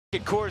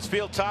At Coors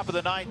Field, top of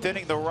the ninth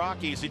inning, the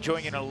Rockies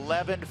enjoying an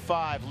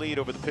 11-5 lead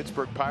over the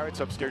Pittsburgh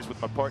Pirates. Upstairs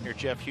with my partner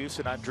Jeff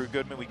Houston, I'm Drew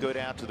Goodman. We go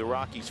down to the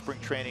Rockies spring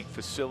training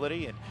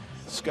facility in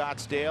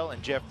Scottsdale,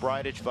 and Jeff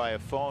Bridich via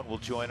phone will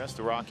join us,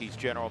 the Rockies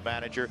general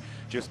manager.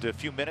 Just a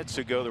few minutes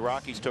ago, the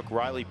Rockies took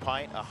Riley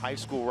Pint, a high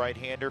school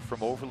right-hander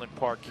from Overland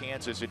Park,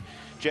 Kansas. And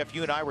Jeff,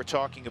 you and I were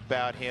talking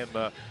about him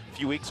a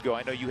few weeks ago.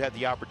 I know you had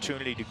the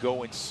opportunity to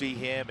go and see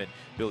him, and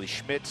Billy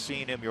Schmidt's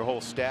seen him. Your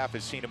whole staff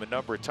has seen him a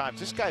number of times.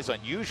 This guy's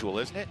unusual,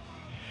 isn't it?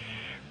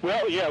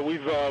 Well, yeah,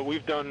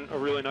 we've done a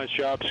really nice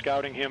job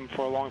scouting him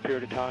for a long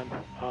period of time.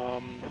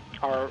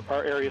 Our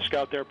area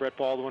scout there, Brett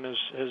Baldwin,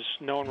 has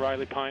known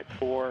Riley Pint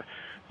for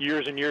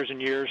years and years and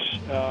years.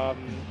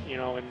 You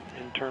know,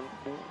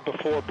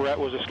 before Brett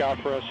was a scout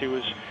for us, he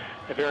was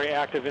very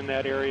active in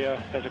that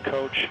area as a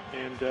coach,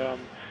 and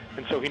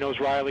so he knows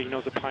Riley. He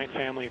knows the Pint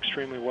family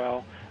extremely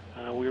well.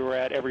 We were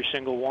at every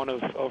single one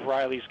of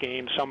Riley's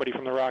games. Somebody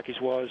from the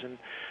Rockies was, and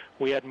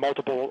we had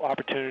multiple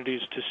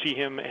opportunities to see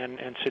him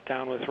and sit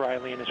down with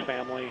Riley and his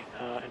family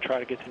and try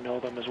to get to know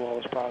them as well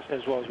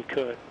as we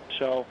could.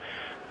 So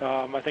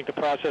I think the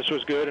process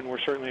was good, and we're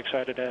certainly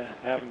excited to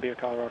have him be a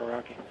Colorado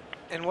Rocky.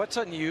 And what's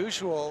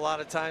unusual a lot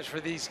of times for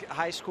these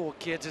high school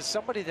kids is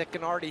somebody that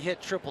can already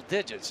hit triple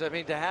digits. I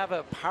mean, to have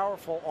a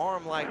powerful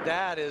arm like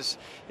that is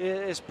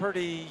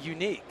pretty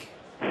unique.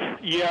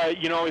 Yeah,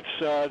 you know, it's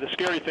the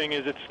scary thing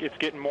is it's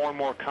getting more and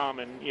more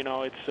common. You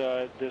know,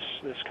 it's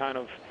this kind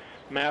of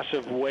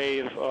massive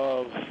wave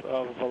of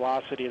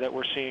velocity that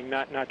we're seeing,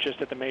 not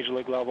just at the major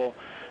league level,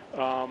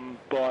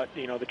 but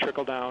you know, the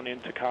trickle down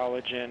into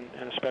college and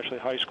especially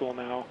high school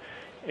now.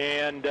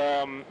 And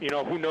you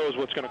know, who knows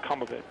what's going to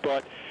come of it.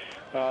 But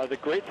the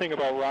great thing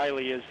about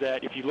Riley is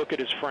that if you look at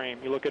his frame,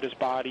 you look at his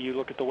body, you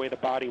look at the way the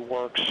body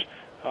works,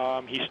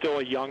 he's still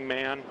a young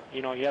man.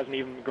 You know, he hasn't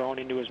even grown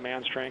into his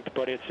man strength,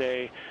 but it's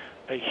a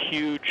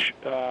huge,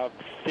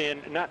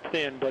 thin, not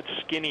thin, but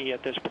skinny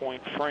at this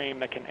point frame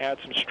that can add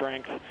some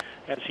strength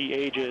as he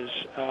ages.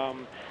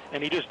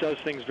 And he just does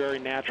things very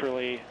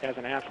naturally as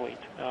an athlete.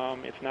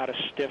 It's not a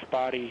stiff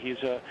body.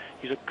 He's a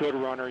good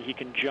runner. He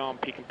can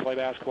jump. He can play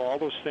basketball. All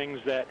those things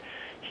that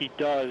he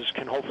does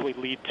can hopefully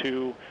lead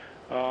to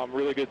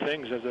really good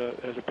things as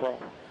a pro.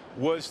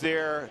 Was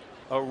there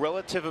a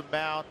relative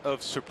amount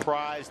of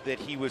surprise that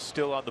he was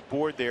still on the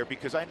board there?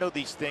 Because I know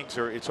these things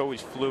it's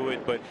always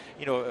fluid, but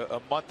you know,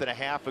 a month and a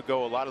half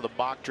ago, a lot of the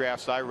mock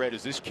drafts I read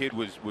is this kid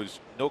was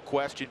no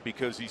question,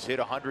 because he's hit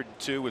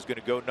 102, was going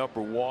to go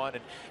 #1,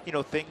 and you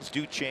know, things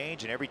do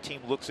change and every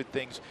team looks at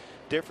things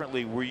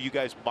differently. Were you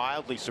guys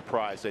mildly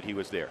surprised that he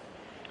was there?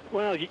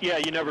 Well, yeah,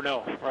 you never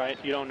know, right?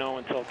 You don't know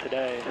until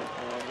today,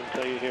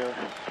 until you hear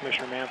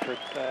Commissioner Manfred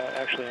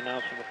actually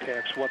announcing the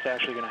picks, what's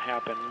actually going to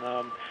happen.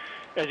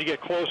 As you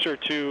get closer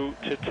to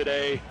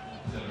today,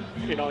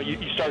 you know, you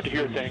start to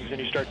hear things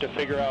and you start to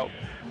figure out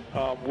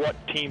what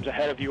teams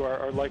ahead of you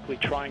are likely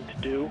trying to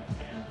do.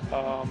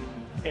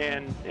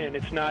 And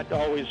it's not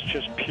always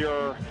just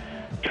pure,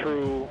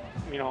 true,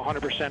 you know,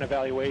 100%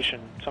 evaluation.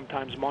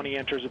 Sometimes money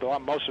enters the,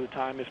 most of the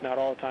time, if not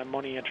all the time,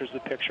 money enters the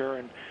picture.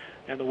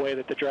 And the way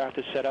that the draft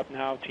is set up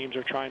now, teams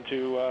are trying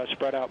to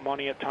spread out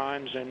money at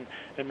times and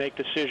make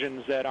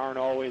decisions that aren't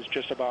always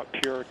just about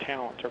pure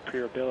talent or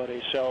pure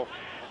ability. So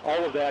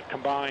all of that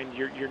combined,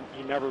 you're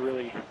never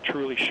really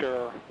truly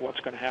sure what's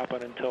going to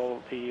happen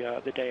until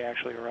the day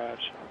actually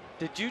arrives.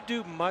 Did you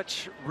do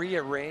much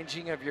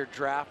rearranging of your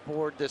draft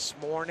board this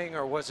morning,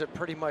 or was it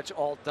pretty much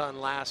all done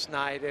last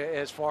night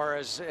as far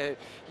as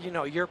you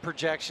know, your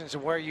projections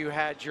and where you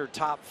had your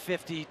top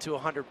 50 to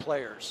 100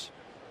 players?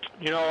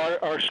 You know,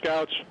 our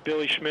scouts,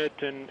 Billy Schmidt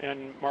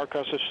and Mark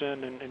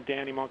Gustafson and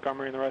Danny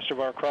Montgomery and the rest of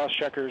our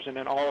cross-checkers, and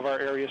then all of our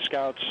area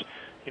scouts,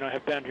 you know,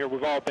 have been here.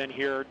 We've all been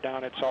here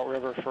down at Salt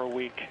River for a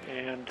week,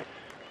 and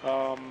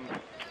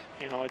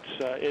you know,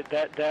 it's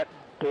that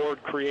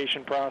board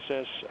creation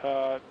process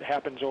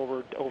happens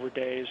over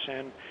days,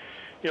 and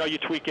you know, you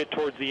tweak it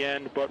towards the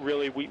end, but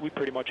really we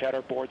pretty much had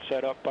our board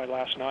set up by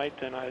last night,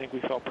 and I think we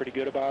felt pretty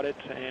good about it,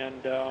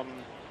 and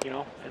you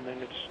know, and then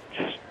it's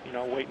just, you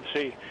know, wait and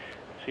see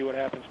what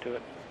happens to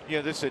it. You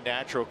know, this is a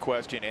natural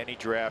question, any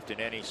draft in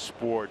any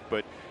sport,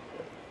 but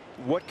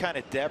what kind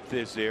of depth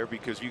is there?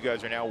 Because you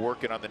guys are now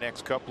working on the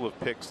next couple of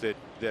picks that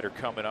are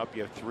coming up.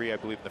 You have 3, I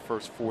believe, in the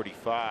first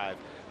 45.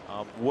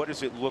 What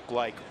does it look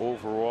like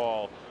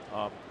overall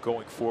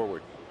going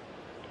forward?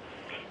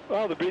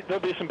 Well, there'll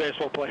be some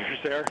baseball players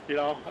there. You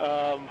know,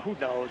 who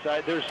knows?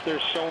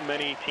 There's so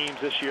many teams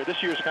this year.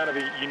 This year is kind of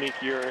a unique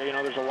year. You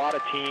know, there's a lot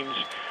of teams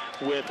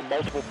with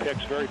multiple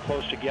picks very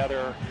close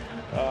together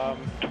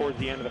towards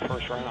the end of the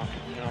first round.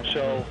 You know,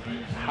 so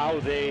how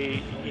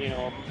they, you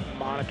know,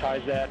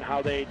 monetize that and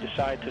how they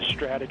decide to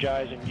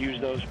strategize and use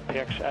those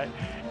picks,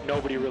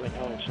 nobody really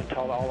knows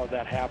until all of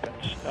that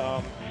happens.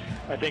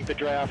 I think the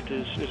draft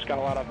has got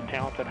a lot of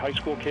talented high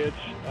school kids,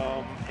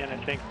 and I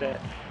think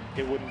that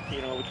it wouldn't,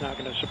 you know, it's not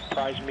going to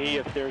surprise me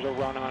if there's a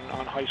run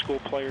on high school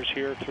players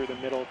here through the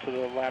middle to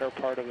the latter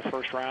part of the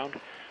first round.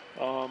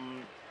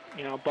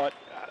 You know, but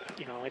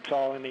you know, it's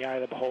all in the eye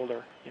of the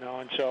beholder. You know,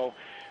 and so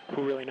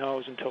who really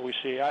knows until we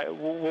see.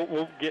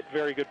 We'll get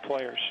very good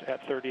players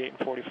at 38 and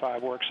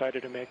 45. We're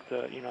excited to make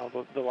the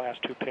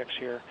last 2 picks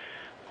here.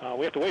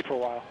 We have to wait for a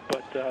while,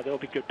 but they'll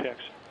be good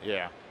picks.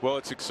 Yeah, well,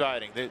 it's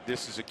exciting.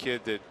 This is a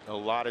kid that a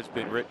lot has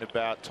been written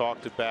about,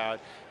 talked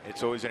about.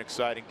 It's always an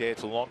exciting day.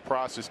 It's a long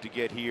process to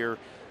get here,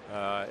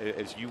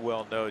 as you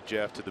well know,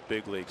 Jeff, to the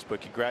big leagues.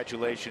 But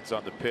congratulations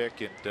on the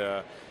pick,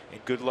 and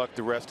good luck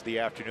the rest of the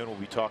afternoon. We'll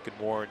be talking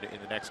more in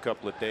the next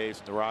couple of days.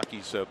 And the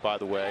Rockies, by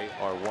the way,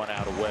 are 1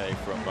 out away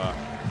from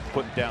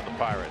putting down the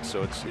Pirates.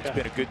 So it's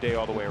been a good day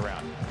all the way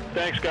around.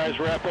 Thanks, guys.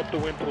 Wrap up the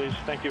win, please.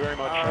 Thank you very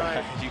much. All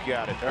right. You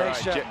got it. All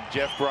right.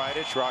 Jeff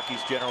Bridich,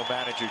 Rockies general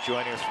manager,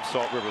 joining us from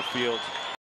Salt River Field.